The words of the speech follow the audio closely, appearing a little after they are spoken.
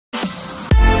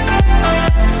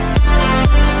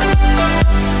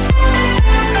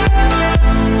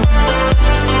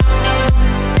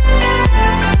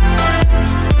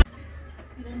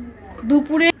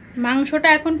মাংসটা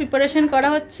এখন প্রিপারেশন করা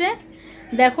হচ্ছে।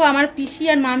 দেখো আমার পিসি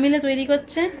আর মা মিলে তৈরি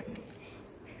করছে।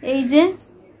 এই যে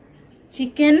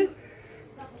চিকেন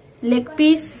লেগ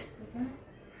পিস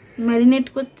ম্যারিনেট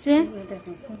করছে।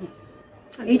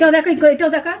 এইটাও দেখা,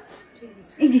 এটাও দেখা,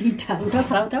 এই যে এটা ওটা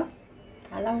থালাও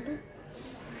থালা ওটা।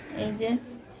 এই যে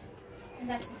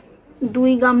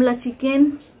 2 গামলা চিকেন,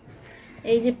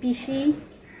 এই যে পিসি,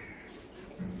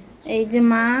 এই যে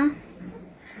মা,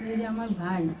 এই যে আমার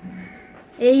ভাই।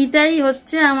 এইটাই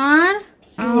হচ্ছে আমার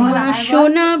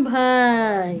সোনা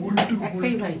ভাই,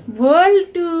 একটাই ভাই,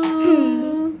 ভল্টু।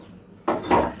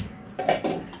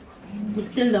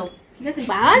 তেল দাও, ঠিক আছে?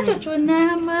 বাজো সোনা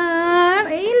আমার।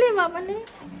 এইলে বাবালে,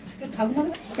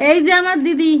 এই যে আমার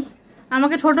দিদি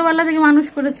আমাকে ছোটবেলা থেকে মানুষ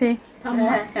করেছে,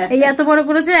 এই এত বড়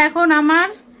করেছে। এখন আমার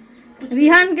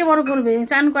রিহানকে বড় করবে,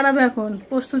 চান করাবে, এখন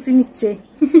প্রস্তুতি নিচ্ছে।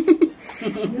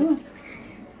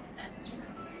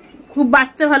 খুব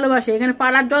বাচ্চা ভালোবাসে, এখানে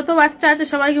পাড়ার যত বাচ্চা আছে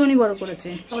সবাইকে উনি বড় করেছে।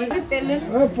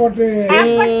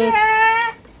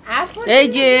 এই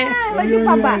যে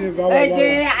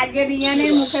আজকে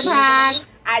রিয়ানের মুখে ভাত,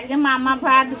 আজকে মামা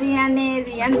ভাত রিয়ানের,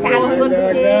 রিয়ান চাল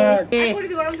করছে।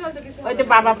 ওই তো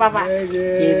বাবা বাবা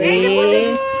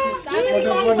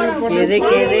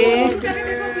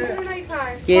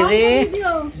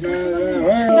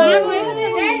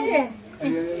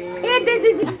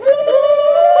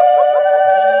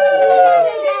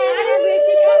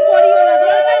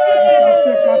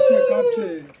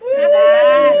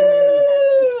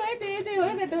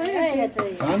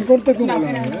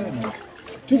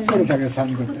চুপ করে থাকে স্নান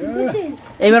করতে।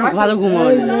 এবার ভালো ঘুম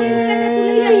হবে।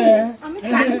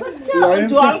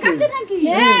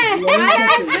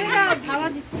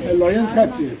 লরেন্স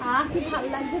খাচ্ছে।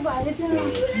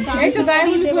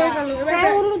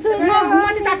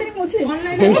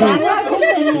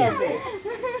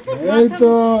 এই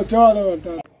তো চল।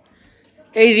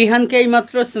 এই রিহানকে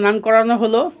এইমাত্র স্নান করানো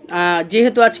হলো,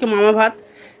 যেহেতু আজকে মামা ভাত,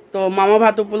 তো মামা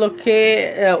ভাত উপলক্ষে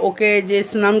ওকে যে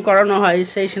স্নান করানো হয়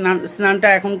সেই স্নানটা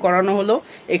এখন করানো হলো।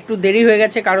 একটু দেরি হয়ে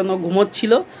গেছে কারণ ও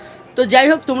ঘুমোচ্ছিল। তো যাই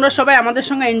হোক, তোমরা সবাই আমাদের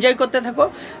সঙ্গে এনজয় করতে থাকো।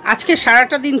 আজকে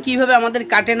সারাটা দিন কিভাবে আমাদের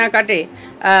কাটে না কাটে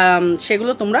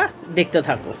সেগুলো তোমরা দেখতে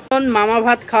থাকো। এখন মামা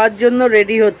ভাত খাওয়ার জন্য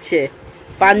রেডি হচ্ছে।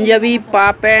 পাঞ্জাবি পা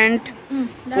প্যান্ট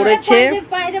পরেছে,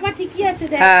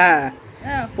 হ্যাঁ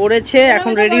পরেছে,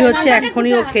 এখন রেডি হচ্ছে,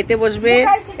 এখনই ও খেতে বসবে।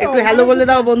 একটু হ্যালো বলে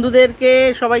দাও বন্ধুদেরকে,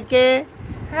 সবাইকে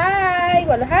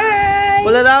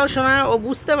বলে দাও। শোনা, ও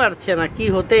বুঝতে পারছে না কি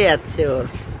হতে যাচ্ছে ওর।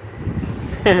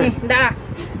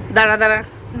 দাঁড়া দাঁড়া,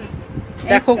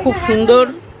 দেখো খুব সুন্দর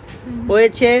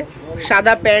হয়েছে,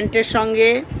 সাদা প্যান্টের সঙ্গে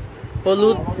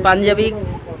হলুদ পাঞ্জাবি,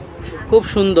 খুব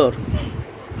সুন্দর।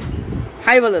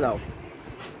 হাই বলে দাও।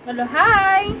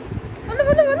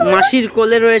 মাসির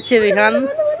কোলে রয়েছে রিহান,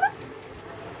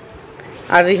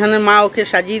 আর রিহানের মা ওকে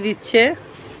সাজিয়ে দিচ্ছে।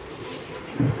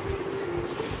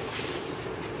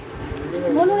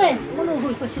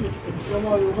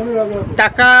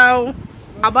 তাকাও,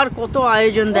 আবার কত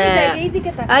আয়োজন দেয়।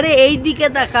 আরে এই দিকে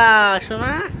তাকা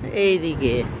শোনা, এই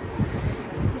দিকে।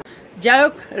 যাই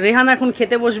হোক, রেহান এখন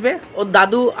খেতে বসবে, ওর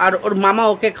দাদু আর ওর মামা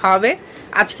ওকে খাওয়াবে।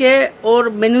 আজকে ওর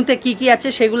মেনুতে কি কি আছে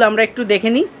সেগুলো আমরা একটু দেখে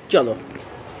নিই, চলো।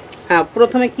 হ্যাঁ,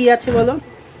 প্রথমে কি আছে বলো?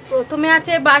 প্রথমে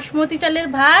আছে বাসমতি চালের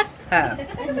ভাত, হ্যাঁ,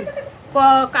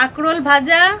 কাকরোল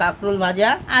ভাজা, কাকরোল ভাজা,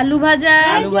 আলু ভাজা,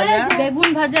 আলু ভাজা, বেগুন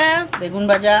ভাজা, বেগুন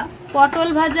ভাজা, পটল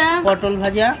ভাজা, পটল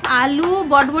ভাজা, আলু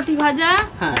বটবটি ভাজা,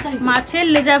 হ্যাঁ, মাছের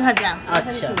লেজা ভাজা,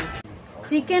 আচ্ছা,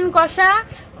 চিকেন কষা,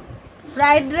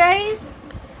 ফ্রাইড রাইস,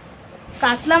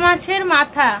 কাতলা মাছের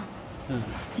মাথা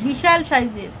বিশাল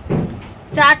সাইজের,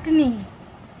 চাটনি,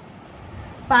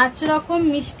 5 রকম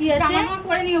মিষ্টি আছে,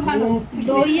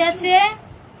 দই আছে,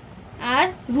 আর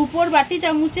রূপোর বাটি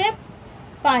চামচে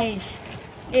পায়েস।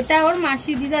 এটা ওর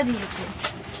মাসি দিদা দিয়েছে।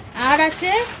 আর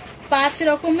আছে 5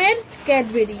 রকমের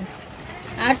ক্যাডবেরি,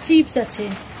 আর চিপস আছে,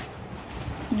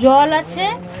 জল আছে,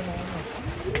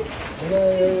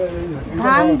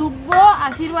 ধান দুব্ব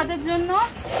আশীর্বাদের জন্য,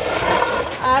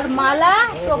 আর মালা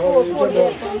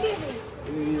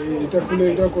এটা খুলে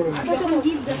এটা করে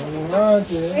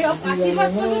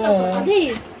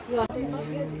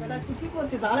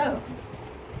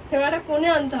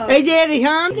এই যে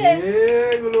রিহান,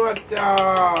 এগুলো আচ্ছা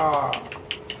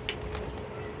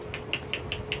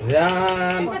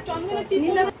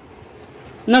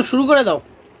না শুরু করে দাও,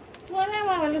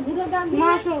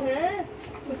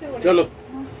 চলো।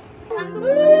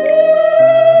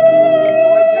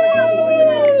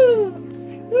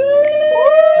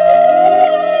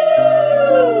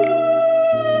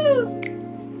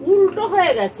 উল্টো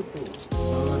হয়ে গেছে তো,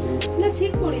 না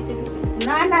ঠিক করেছে।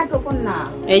 না না তখন না,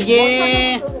 এই যে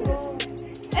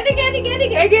এদিকে এদিকে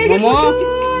এদিকে, মোমো,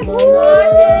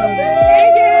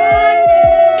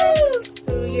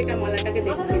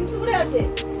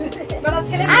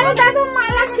 আরে দাদু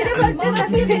মালা ছিঁড়ে ফেলতে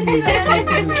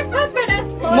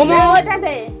মোমো ওটা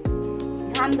দে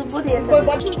ধান দুপুরে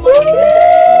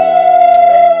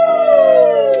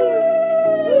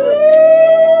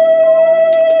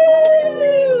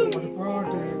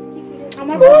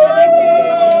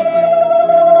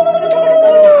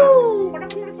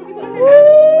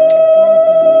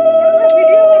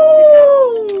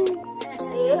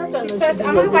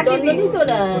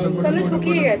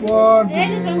শুকিয়ে গেছে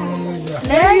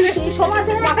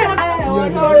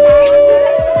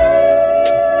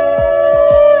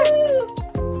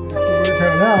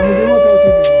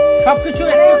সবকিছু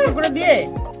একটু একটু করে দিয়ে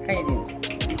খাইয়ে দিন।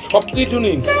 সবকিছু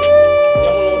নিন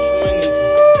যেমন ওর সময় নিন।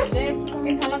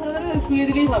 শুয়ে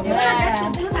দিলেই হবে।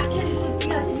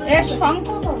 এর শঙ্খ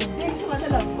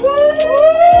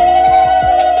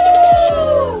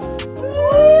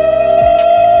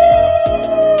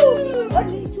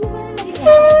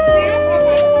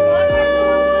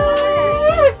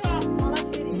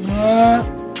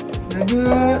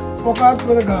পকাত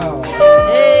করে খাও।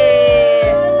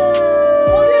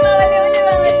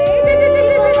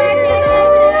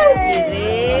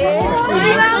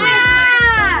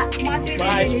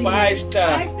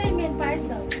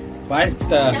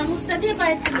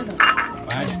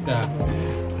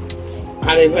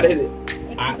 আর এবারে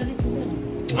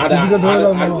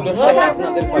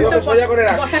সোজা করে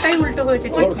রাখ। বসাটাই উল্টো হয়েছে।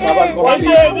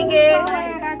 এইদিকে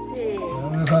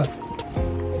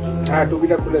হ্যাঁ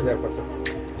টুপিটা খুলে দেয়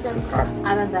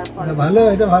ভালো,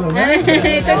 এটা ভালো না?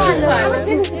 এটা খুব ভালো।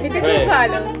 এটা খুব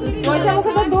ভালো।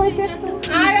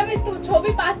 আর আমি তো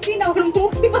ছবি পাচ্ছি না, ওর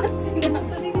মুখই পাচ্ছি না।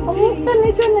 মুখটা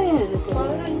নিচে নেই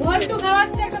ঘন্টু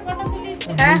খাওয়াচ্ছে, একটা ফটো তুলিস।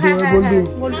 হ্যাঁ হ্যাঁ হ্যাঁ বলবি।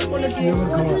 হ্যাঁ, বলবো বলে দিও।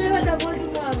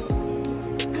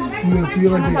 তুই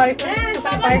এবার দে।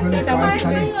 পায়েসটা চামচ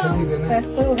খালি ঠেকিয়ে দে না।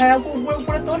 হ্যাঁ উপরে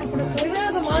উপরে তোল, উপরে তোল।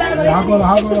 হা করো,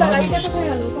 হা করো, হা করো।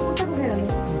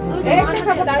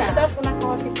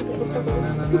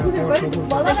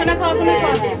 সোনা খাওয়া সোনা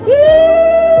খাওয়া।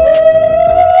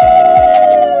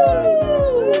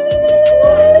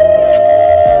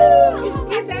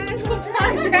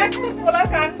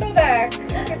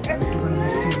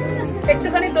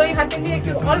 একটুখানি দই হাতে নিয়ে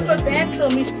একটু অল্প একদম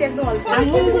মিষ্টি, একদম অল্প।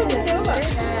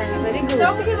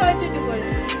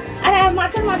 আরে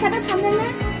মাথার মাথাটা সামনে না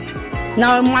না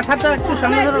মাথাটা একটু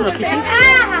সামনে ধরো না পিসি।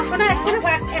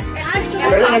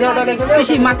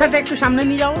 পিসি মাথাটা একটু সামনে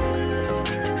নিয়ে যাও।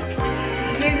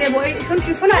 দিয়ে দেবো। এই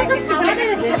শুনছি শোনা একটুখানি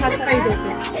হাত খাই দেবো।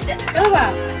 বাবা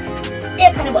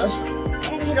এখানে বস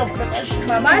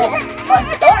বাবা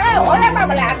ওরে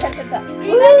বাবা আচ্ছা আচ্ছা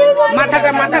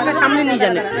মাথাটা সামনে নিয়ে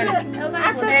যান।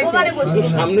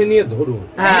 সামনে নিয়ে ধরুন।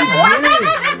 হ্যাঁ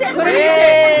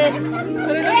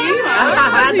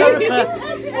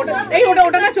এই ওটা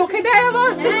ওটা না চোখে দেয়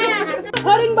আবার।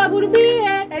 হরিণ বাবুর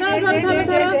বিয়ে।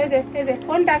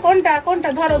 কোনটা কোনটা কোনটা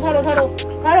ধরো ধরো ধরো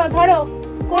ধরো ধরো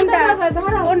কোনটা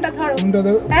ধরো কোনটা ধরো।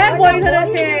 হ্যাঁ বই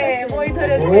ধরেছে, বই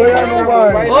ধরেছে।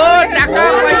 ও টাকা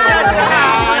পয়সা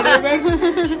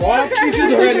সব কিছু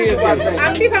ধরে নিয়েছে।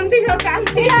 আংটি ফাংটি সব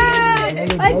টানছে।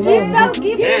 গিফট দাও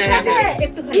গিফট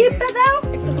একটু গিফট দাও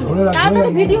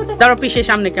তাড়াতাড়ি ভিডিওতে ধরো পিসি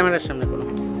সামনে ক্যামেরার সামনে করো।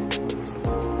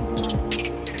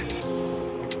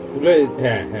 খুলে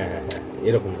হ্যাঁ হ্যাঁ হ্যাঁ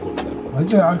এরকম করতে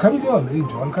আচ্ছা, আর খাবি জল? এই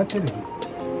জল খাচ্ছে নাকি?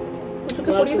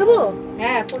 চোখে পরিয়ে দেবো?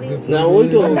 হ্যাঁ পরিয়ে না ওই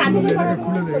তো এটাকে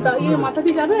খুলে দে। দাও। ইয়ে মাথা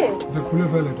দিয়ে যাবে? এটা খুলে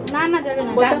ফেল এটা। না না যাবে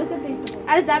না দাদুকে দিই।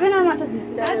 আরে যাবে না মাথা দিয়ে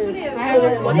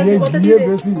গিয়ে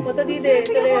বেশি। মাথা দিয়ে দে।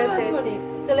 চলে আসে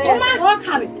চলে আসে। ও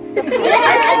খাবে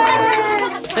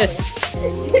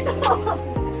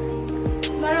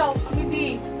দাঁড়াও আমি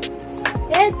দিই।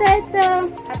 এই তো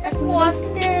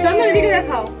সামনের দিকে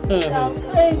দেখাও।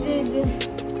 এই যে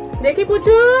দেখি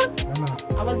পুচু।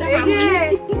 না, এই যে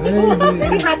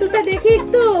দেখি হাতুটা দেখি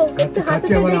একটু একটু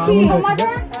খাচ্ছে হাতুটা আবার দেখি। আঙুল খাচ্ছে।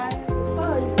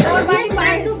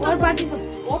 ওর বাটি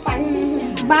ও পানি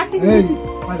বাটি এই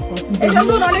এসব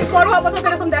তো অনেক বড় আপাতত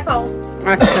এরকম দেখাও।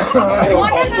 আচ্ছা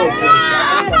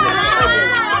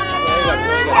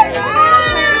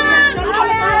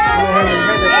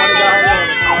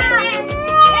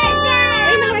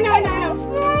এই নাও, এই নাও, এই নাও।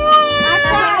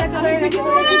 আচ্ছা চলো এই ভিডিও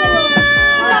দেখি দেবো।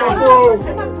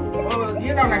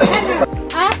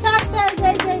 আচ্ছা আচ্ছা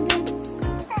যাই যাই যাই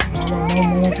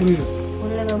মামা পুরি।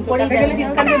 পড়ে গেলে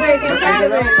চিৎকার দেবে, চিৎকার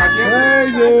দেবে। এই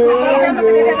যে, এই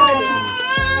যে।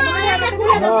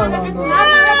 না,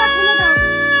 না, না।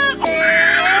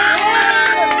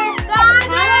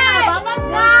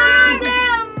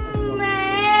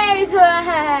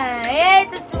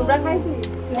 তোমরা খাইছি?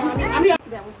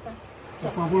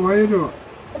 পাপড় ভাই তো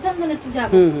চন্দন একটু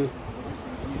যাবো।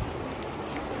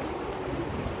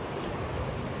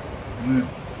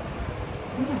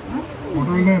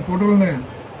 পটল নেই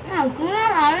হ্যাঁ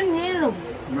আমি নিয়ে নেবো।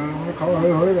 না আমরা খাওয়া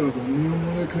হয়ে গেল তো নিয়ম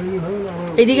মনে খেয়ে হয়ে গেল।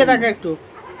 এইদিকে তাকা একটু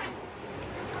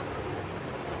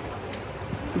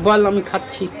বল। আমি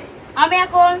খাচ্ছি। আমি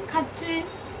এখন খাচ্ছি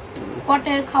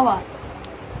পটের খাবার।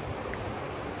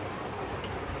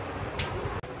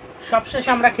 সবশেষে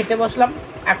আমরা খেতে বসলাম।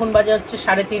 এখন বাজে হচ্ছে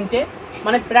 3:30,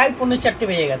 মানে প্রায় 4:45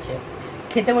 বেজে গেছে।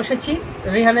 খেতে বসেছি।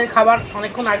 রিহানের খাবার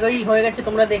অনেকক্ষণ আগেই হয়ে গেছে,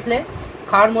 তোমরা দেখলে।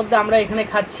 খাওয়ার মধ্যে আমরা এখানে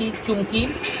খাচ্ছি চুমকি,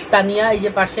 তানিয়া, এই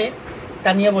যে পাশে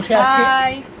তানিয়া বসে আছে,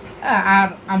 আর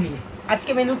আমি।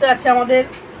 আজকে মেনুতে আছে আমাদের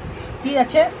কি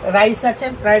আছে, রাইস আছে,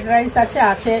 ফ্রাইড রাইস আছে,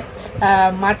 আছে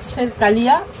মাছের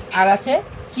কালিয়া, আর আছে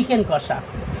চিকেন কষা,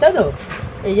 তাই তো?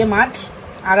 এই যে মাছ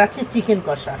আর আছে চিকেন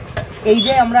কষা। এই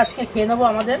যে আমরা আজকে খেয়ে নেবো,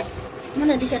 আমাদের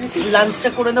লাঞ্চটা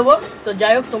করে নেবো। তো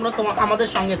যাই হোক, তোমরা আমাদের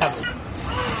সঙ্গে থাকো।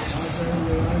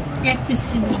 এক পিস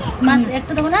মাছ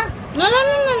একটা দেবো না? না না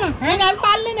না না, হ্যাঁ আমি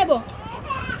পারলে নেবো।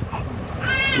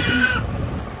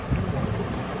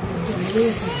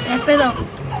 একটাই দাও।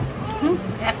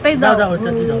 একটাই দাও। দাও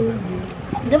ওটাতে দাও।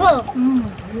 দেবো?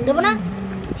 দেবো না?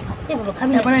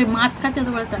 তারপরে মাছ খাচ্ছে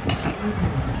তোমার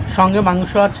সঙ্গে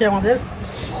মাংস আছে আমাদের।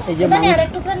 এই যে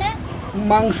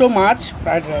মাংস, মাছ,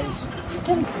 ফ্রাইড রাইস।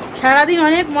 সারাদিন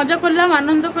অনেক মজা করলাম,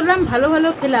 আনন্দ করলাম, ভালো ভালো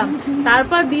খেলাম।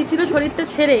 তারপর দিয়েছিল শরীরটা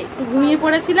ছেড়ে, একটু ঘুমিয়ে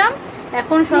পড়েছিলাম।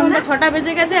 এখন সন্ধ্যা 6টা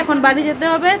বেজে গেছে, এখন বাড়ি যেতে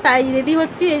হবে, তাই রেডি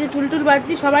হচ্ছি। এই যে চুলটুল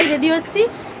বাজছি, সবাই রেডি হচ্ছি।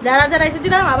 যারা যারা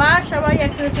এসেছিলাম আবার সবাই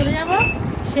একসাথে চলে যাব।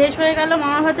 শেষ হয়ে গেল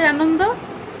মামা ভাতের আনন্দ।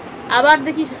 আবার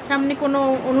দেখি সামনে কোনো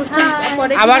অনুষ্ঠান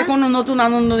পরে আবার কোনো নতুন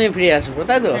আনন্দ নিয়ে ফিরে আসবো,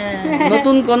 তাই তো?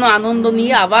 নতুন কোনো আনন্দ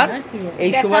নিয়ে আবার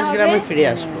এই সুভাষ গ্রামে ফিরে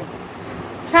আসবো।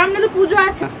 সামনে তো পুজো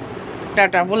আছে।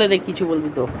 টাটা বলে দে, কিছু বলবি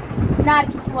তো? না আর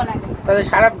কিছু বলার নেই। তাহলে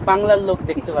সারা বাংলার লোক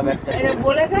দেখতে পাবে একটা।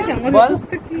 বল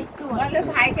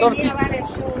তোর কি,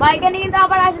 ভাইকে নিয়ে তো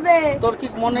আবার আসবে। তোর কি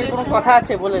মনের কোনো কথা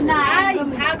আছে বলে দে।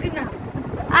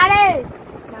 আরে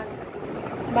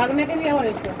বাগনাকে নিয়ে আবার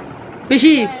এসো।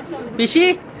 পিসি, পিসি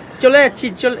চলে যাচ্ছি,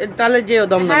 তাহলে যেও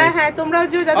দমদমে। হ্যাঁ হ্যাঁ, তোমরাও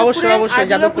যেও যাদবপুরে। অবশ্যই অবশ্যই,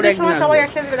 যাদবপুরে একদিন সবাই আসবো।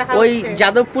 একসাথে দেখা ওই হচ্ছে।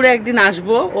 যাদবপুরে একদিন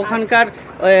আসবো। ওখানকার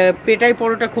পেটাই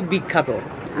পরোটা খুব বিখ্যাত।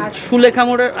 সুলেখা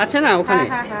মোড় আছে না ওখানে,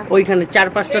 ওইখানে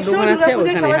 4-5টা দোকান আছে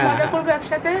ওইখানে। সবাই হ্যাঁ মজা করবে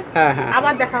একসাথে। হ্যাঁ হ্যাঁ,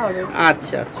 আবার দেখা হবে।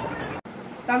 আচ্ছা আচ্ছা,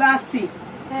 তাহলে আসছি।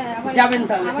 যাবেন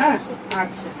তাহলে? হ্যাঁ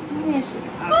আচ্ছা,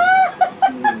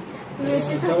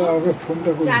 ওকে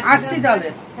ফোনটা করি। আসছি তাহলে।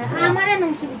 আমারে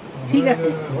নমছি। ঠিক আছে,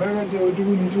 হয়ে গেছে,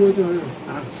 ওইটুকু নিচু হয়েছে হয়ে গেছে।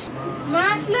 আচ্ছা। মা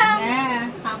আসলাম। হ্যাঁ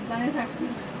সাবধানে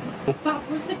থাকিস।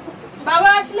 বাবা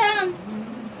আসলাম।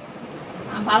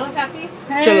 ভালো থাকিস।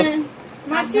 চলো।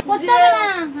 মাসি করতে হবে না,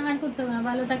 আর করতে হবে না,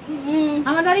 ভালো থাকিস।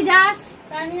 আমার বাড়ি যাস।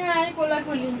 তানিয়া আয়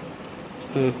কোলাকুলি।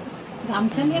 হুম,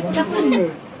 গামছা নিয়ে কোলাকুলি।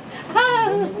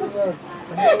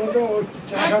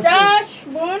 চাস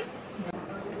বোন।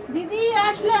 দিদি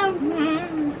আসলাম।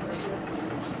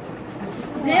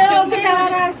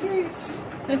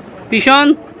 ভীষণ,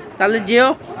 তাহলে যেও।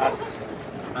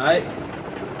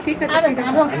 ঠিক আছে ঠিক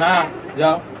আছে। না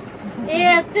যাও। এ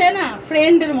আছে না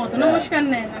ফ্রেন্ডের মতো, নমস্কার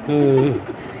নেয় না। হুম,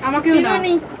 আমাকেও না।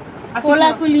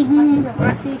 কোলাকুলি।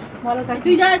 আসিস, ভালো থাকিস।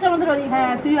 তুই যাস আমাদের বাড়ি।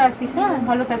 হ্যাঁ তুই আসিস, হ্যাঁ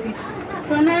ভালো থাকিস।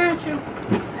 শোনা আসো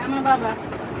আমার বাবা।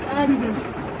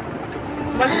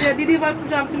 দিদি দিদি বল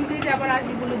জব তুমি আবার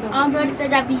আসবি বলে দাও। আমার বাড়িতে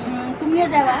যাবি, তুমিও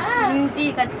যাবা।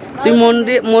 ঠিক আছে। তুই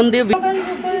মন দিয়ে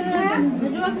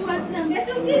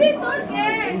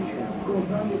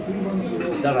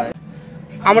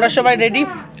আমরা সবাই রেডি,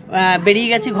 বেরিয়ে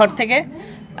গেছি ঘর থেকে।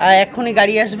 এক্ষুনি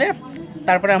গাড়ি আসবে,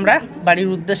 তারপরে আমরা বাড়ির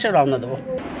উদ্দেশ্যে রওনা দেবো।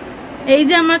 এই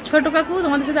যে আমার ছোট কাকু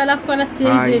তোমাদের সাথে আলাপ করাচ্ছে।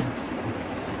 এই যে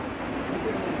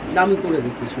দামি করে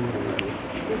দিচ্ছি,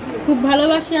 খুব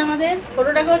ভালোবাসে আমাদের,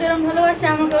 ছোটটাকেও যেরকম ভালোবাসে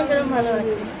আমাকেও সেরকম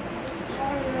ভালোবাসে।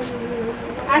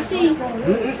 আসি।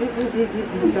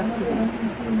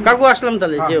 কাকু আসলাম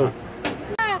তাহলে, যেও।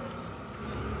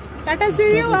 টাটা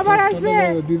সিইউ, আবার আসবে।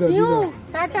 দিদা দিদা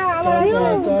টাটা, আবার আসবে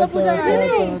দুর্গাপূজা।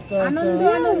 আনন্দ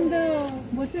আনন্দ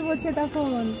বসে বসে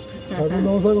তখন। ঠাকুর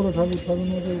নমস্কার করো, ঠাকুর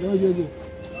নমস্কার করো। ওই যে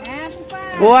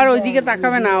ও আর ওইদিকে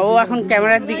তাকাবে না, ও এখন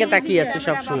ক্যামেরার দিকে তাকিয়ে আছে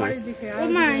সব সময়। ও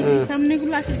মা, এই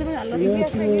সামনেগুলো আসে সবাই আল্লাহ। এটা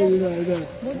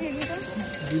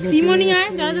তিমনি আয়,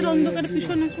 যারা যারা অন্ধকারে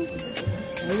পিছন আছে।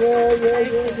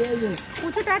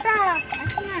 টাটা।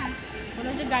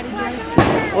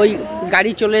 ওই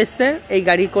গাড়ি চলে এসছে, এই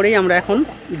গাড়ি করেই আমরা এখন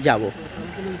যাব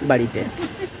বাড়িতে।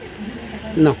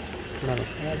 না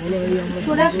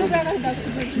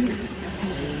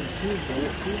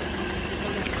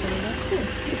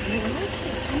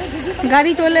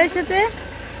গাড়ি চলে এসেছে,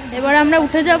 এবার আমরা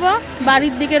উঠে যাব,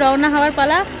 বাড়ির দিকে রওনা হওয়ার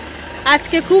পালা।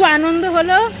 আজকে খুব আনন্দ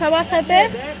হলো সবার সাথে।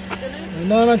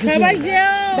 না না কিছু সবাই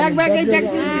যেও। ব্যাগ ব্যাগ এই ব্যাগ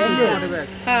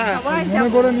হ্যাঁ মনে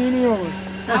করে নিয়ে নিও।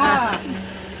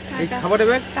 এই খাবারের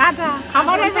ব্যাগ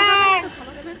খাবারের ব্যাগ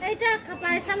এইটা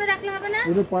পায়ের সামনে রাখলে হবে না?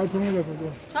 ওটা পায়ের সঙ্গে দেখো তো।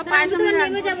 সব পায়ের সামনে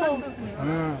নেমে যাবো।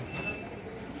 হ্যাঁ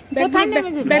কোথায়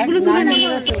নেমে যাবো? ব্যাগগুলো তুলে নেবো।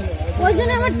 ওই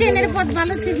জন্য আমার ট্রেনের পথ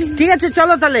ভালো ছিল। ঠিক আছে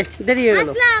চলো তাহলে, দেরি হয়ে গেল।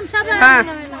 আসলাম সবাই। হ্যাঁ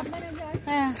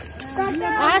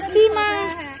আসি মা।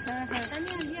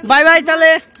 বাই বাই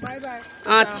তাহলে।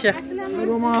 আচ্ছা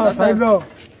রোমা সাইড দাও।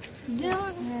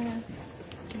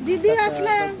 দিদি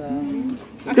আসলে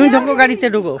তুমি ঢোকো, গাড়িতে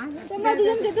ঢোকো। তোমরা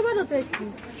দুজন যেতে পারো তো একটু।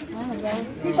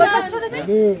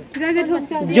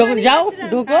 যাও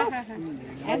ঢোকো।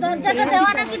 দরজাটা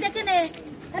দেওয়া নাকি দেখে নে।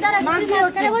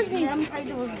 মাঝখানে বসবি?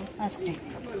 আচ্ছা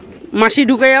মাসি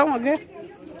ঢুকে যাও আগে।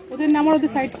 ওদের নাম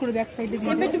ওদের সাইড করে দেখ সাইডে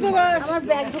দিয়ে আমার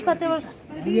ব্যাগ ঢোকাতে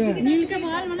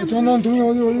চন্দন তুমি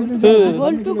ওই ওই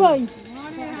বলটু কই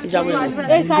যাবো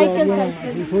এই সাইকেল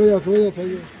সরে যা সরে যা সরে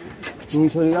যা। তুমি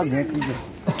সরে যা ব্যাগ কি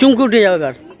চুমকে উঠে যাও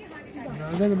এবার।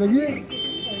 দেখ দেখি।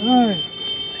 হ্যাঁ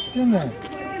চন্দন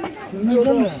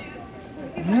চন্দন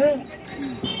হ্যাঁ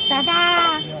টাটা।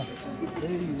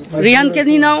 রিয়ানকে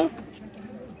নিয়ে নাও।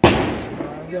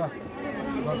 যা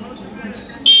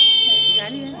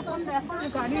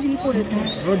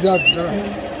ও যা দাঁড়া।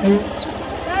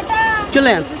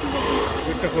 চলে আন।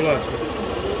 একটা খোলা আছে।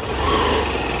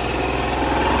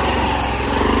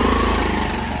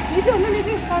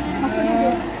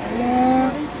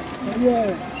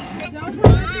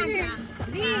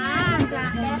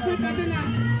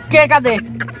 কে কাঁদে?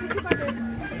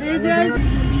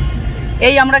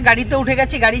 এই আমরা গাড়িতে উঠে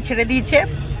গেছি, গাড়ি ছেড়ে দিয়েছে।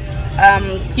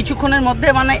 কিছুক্ষণের মধ্যে,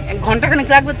 মানে ঘন্টাখানেক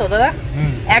লাগবে তো দাদা,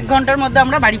 1 ঘন্টার মধ্যে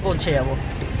আমরা বাড়ি পৌঁছে যাব।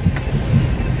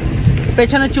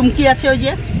 পেছনে চুমকি আছে, ওই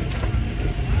যে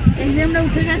এই যে আমরা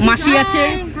উঠে গেছি। মাসি আছে,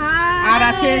 আর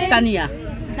আছে তানিয়া।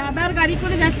 দাদার গাড়ি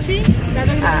করে যাচ্ছি।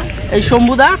 এই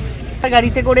শম্ভুদা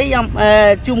গাড়িতে করেই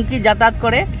চুমকি যাতায়াত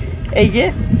করে। এই যে,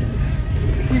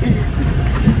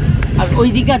 আর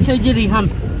ওইদিকে আছে ওই যে রিহান।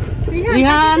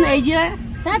 রিহান এই যে,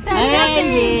 এই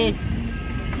যে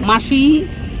মাসি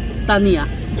তানিয়া।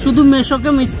 শুধু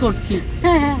মেশোকে মিস করছি,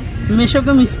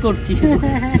 মেশোকে মিস করছি।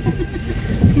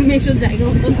 মেশোর জায়গা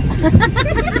হতো না।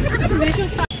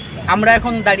 আমরা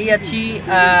এখন দাঁড়িয়ে আছি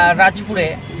রাজপুরে।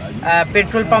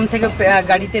 পেট্রোল পাম্প থেকে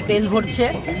গাড়িতে তেল ভরছে।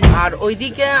 আর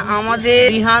ওইদিকে আমাদের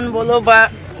রিহান বলো বা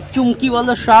চুমকি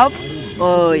বলো, সব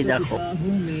ওই দেখো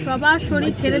সবার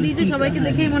শরীর ছেড়ে দিয়েছে। সবাইকে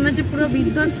দেখেই মনে হচ্ছে পুরো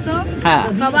বিধ্বস্ত। হ্যাঁ।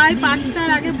 সবাই 5টার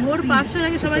আগে, ভোর 5টার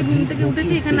আগে সবাই ঘুম থেকে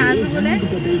উঠেছে এখানে আসবে বলে।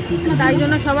 তাই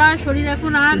জন্য সবার শরীর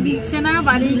এখন আর দিচ্ছে না,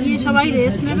 বাড়ি গিয়ে সবাই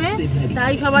রেস্ট নেবে।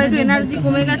 তাই সবার একটু এনার্জি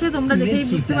কমে গেছে, তোমরা দেখেই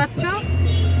বুঝতে পারছো।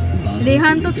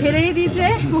 রেহান তো ছেড়েই দিয়েছে,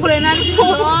 ওর এনার্জি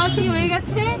লসই হয়ে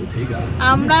গেছে।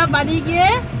 আমরা বাড়ি গিয়ে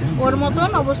ওর মতন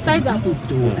অবস্থায় যাব।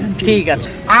 ঠিক আছে।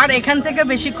 আর এখান থেকে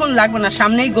বেশিক্ষণ লাগবে না,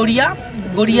 সামনেই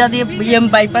গড়িয়া দিয়ে পিএম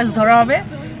বাইপাস ধরা হবে।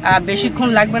 বেশিক্ষণ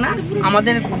লাগবে না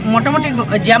আমাদের, মোটামুটি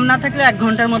জ্যাম না থাকলে 1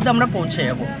 ঘন্টার মধ্যে আমরা পৌঁছে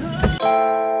যাব।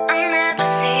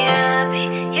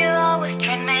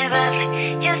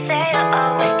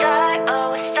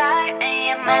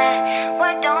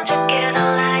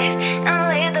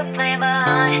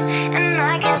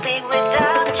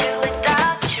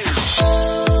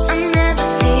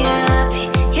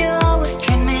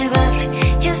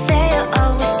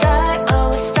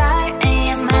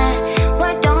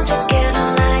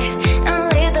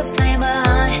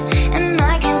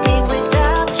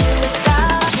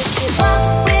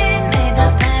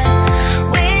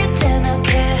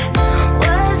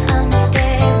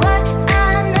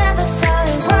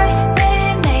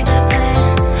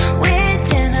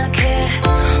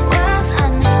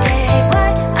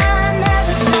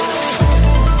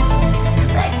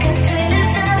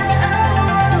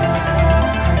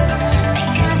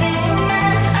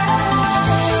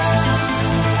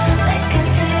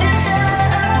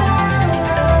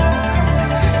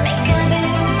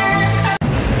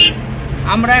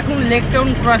 আমরা এখন লেক টাউন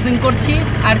ক্রসিং করছি,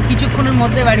 আর কিছুক্ষণের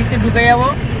মধ্যে বাড়িতে ঢুকে যাব।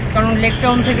 কারণ লেক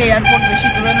টাউন থেকে এয়ারপোর্ট বেশি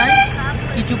দূরে নয়,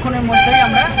 কিছুক্ষণের মধ্যেই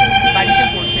আমরা বাড়িতে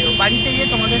পৌঁছে যাব। বাড়িতে গিয়ে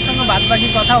তোমাদের সঙ্গে বাদবাকি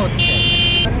কথা হচ্ছে।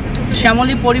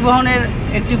 শ্যামলী পরিবহনের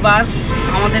একটি বাস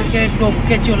আমাদেরকে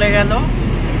টপকে চলে গেল।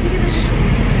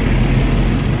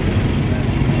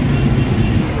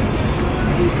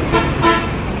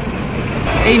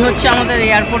 এই হচ্ছে আমাদের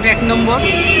এয়ারপোর্ট 1 নম্বর।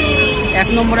 1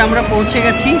 নম্বরে আমরা পৌঁছে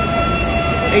গেছি।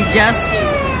 এই জাস্ট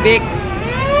বেক,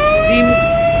 ড্রিমস,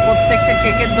 প্রত্যেকটা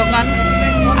কেকের দোকান।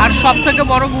 আর সব থেকে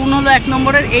বড় গুণ হলো 1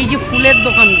 নম্বরের এই যে ফুলের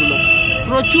দোকানগুলো,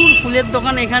 প্রচুর ফুলের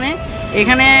দোকান এখানে।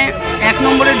 এখানে 1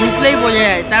 নম্বরে ঢুকলেই বোঝা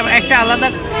যায় তার একটা আলাদা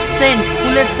সেন্ট,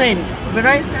 ফুলের সেন্ট।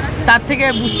 বেরোয়, তার থেকে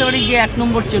বুঝতে পারি যে 1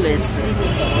 নম্বর চলে এসছে।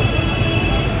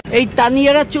 এই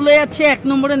তানিয়ারা চলে যাচ্ছে, 1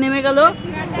 নম্বরে নেমে গেল।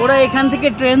 ওরা এখান থেকে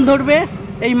ট্রেন ধরবে,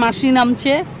 এই মাসি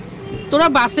নামছে। তোরা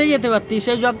বাসে যেতে পারতিস,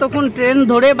 যতক্ষণ ট্রেন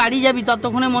ধরে বাড়ি যাবি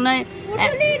ততক্ষণে মনে হয়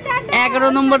 11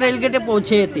 নম্বর রেলগেটে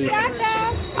পৌঁছে যেতিস।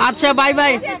 আচ্ছা বাই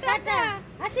বাই,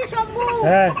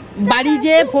 বাড়ি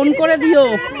যেয়ে ফোন করে দিও।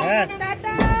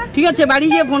 ঠিক আছে, বাড়ি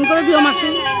যেয়ে ফোন করে দিও মাসি।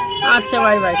 আচ্ছা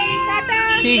বাই বাই,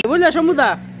 ঠিক বুঝলে শম্ভুদা,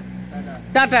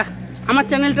 টাটা। আমার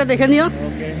চ্যানেলটা দেখে নিও।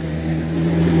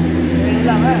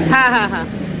 হ্যাঁ হ্যাঁ হ্যাঁ।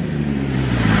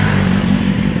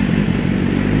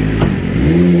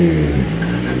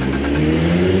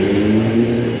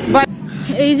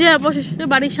 এই যে অবশেষে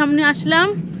বাড়ির সামনে আসলাম,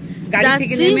 গাড়ি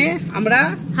থেকে নেমে আমরা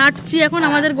হাঁটছি এখন।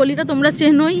 আমাদের গলিটা তোমরা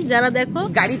চেনোই যারা দেখো।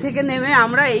 গাড়ি থেকে নেমে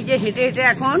আমরা এই যে হেঁটে হেঁটে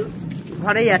এখন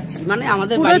ঘরে যাচ্ছি, মানে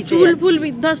আমাদের পুরো বাড়িতে চুল যাচ্ছি। ফুল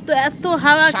বিধ্বস্ত, এত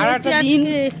হাওয়া সারাটা খেয়েছে দিন।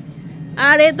 আজকে।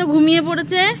 আর এ তো ঘুমিয়ে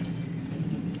পড়েছে।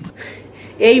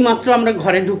 এই মাত্র আমরা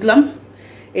ঘরে ঢুকলাম,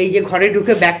 এই যে ঘরে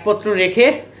ঢুকে ব্যাগপত্র রেখে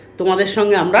তোমাদের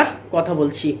সঙ্গে আমরা কথা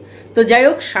বলছি। তো যাই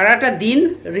হোক, সারাটা দিন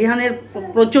রিহানের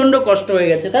প্রচন্ড কষ্ট হয়ে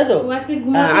গেছে, তাই তো?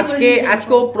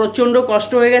 আজকেও প্রচন্ড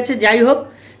কষ্ট হয়ে গেছে। যাই হোক,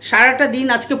 সারাটা দিন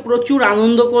আজকে প্রচুর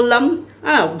আনন্দ করলাম,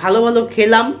 হ্যাঁ, ভালো ভালো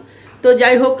খেলাম। তো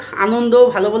যাই হোক, আনন্দ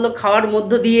ভালো ভালো খাওয়ার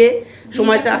মধ্য দিয়ে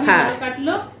সময়টা, হ্যাঁ,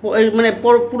 মানে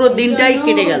পুরো দিনটাই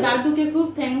কেটে গেল। দাদুকে খুব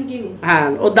থ্যাংক ইউ। হ্যাঁ,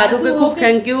 ও দাদুকে খুব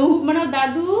থ্যাংক ইউ। মানে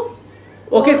দাদু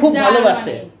ওকে খুব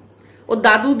ভালোবাসে, ও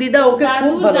দাদু দিদা ওকে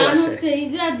খুব ভালোবাসে। এই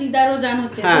যে দিদারও জান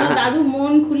হচ্ছে, দাদু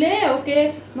মন খুলে ওকে,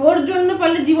 ওর জন্য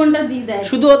পারলে জীবনটা দিয়ে দেয়।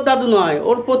 শুধু ওর দাদু নয়,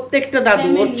 ওর প্রত্যেকটা দাদু,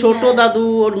 ওর ছোট দাদু,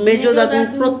 ওর মেজো দাদু,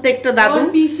 প্রত্যেকটা দাদু,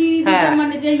 পিসি,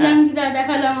 মানে যে ইয়াং দিদা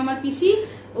দেখালাম, আমার পিসি,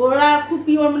 ওরা খুব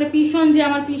মানে পিসন, যে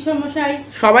আমার পিসন মশাই,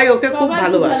 সবাই ওকে খুব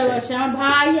ভালোবাসে। আমার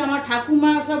ভাই, আমার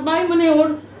ঠাকুমা, সবাই মানে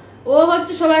ও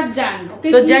হচ্ছে সবার জান।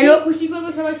 তো যাই হোক, খুশি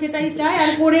করবে সবাই, সেটাই চায়,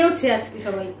 আর করেওছে আজকে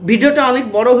সবাই। ভিডিওটা অনেক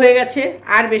বড় হয়ে গেছে,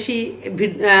 আর বেশি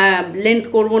লেন্থ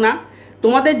করব না।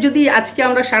 তোমাদের যদি আজকে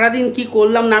আমরা সারাদিন কি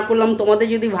করলাম না করলাম তোমাদের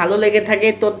যদি ভালো লেগে থাকে,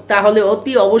 তো তাহলে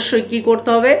অতি অবশ্যই কি করতে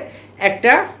হবে,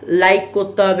 একটা লাইক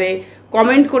করতে হবে,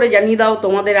 কমেন্ট করে জানিয়ে দাও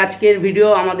তোমাদের আজকের ভিডিও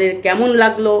আমাদের কেমন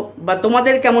লাগলো, বা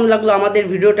তোমাদের কেমন লাগলো আমাদের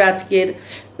ভিডিওটা আজকের।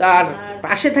 আর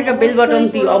পাশে থাকা বেল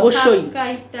বাটনটি অবশ্যই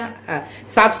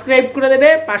সাবস্ক্রাইব করে দেবে,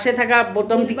 পাশে থাকা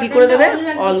বোতামটি কি করে দেবে,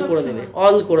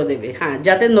 অল করে দেবে, হ্যাঁ,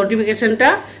 যাতে নোটিফিকেশনটা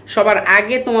সবার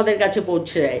আগে তোমাদের কাছে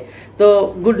পৌঁছে যায়। তো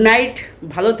গুড নাইট,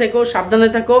 ভালো থেকো, সাবধানে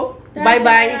থাকো, bye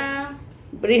bye.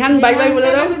 Rihan bye bye বলে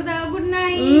দাও। Good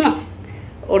night.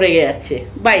 ও রেগে যাচ্ছে,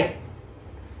 বাই।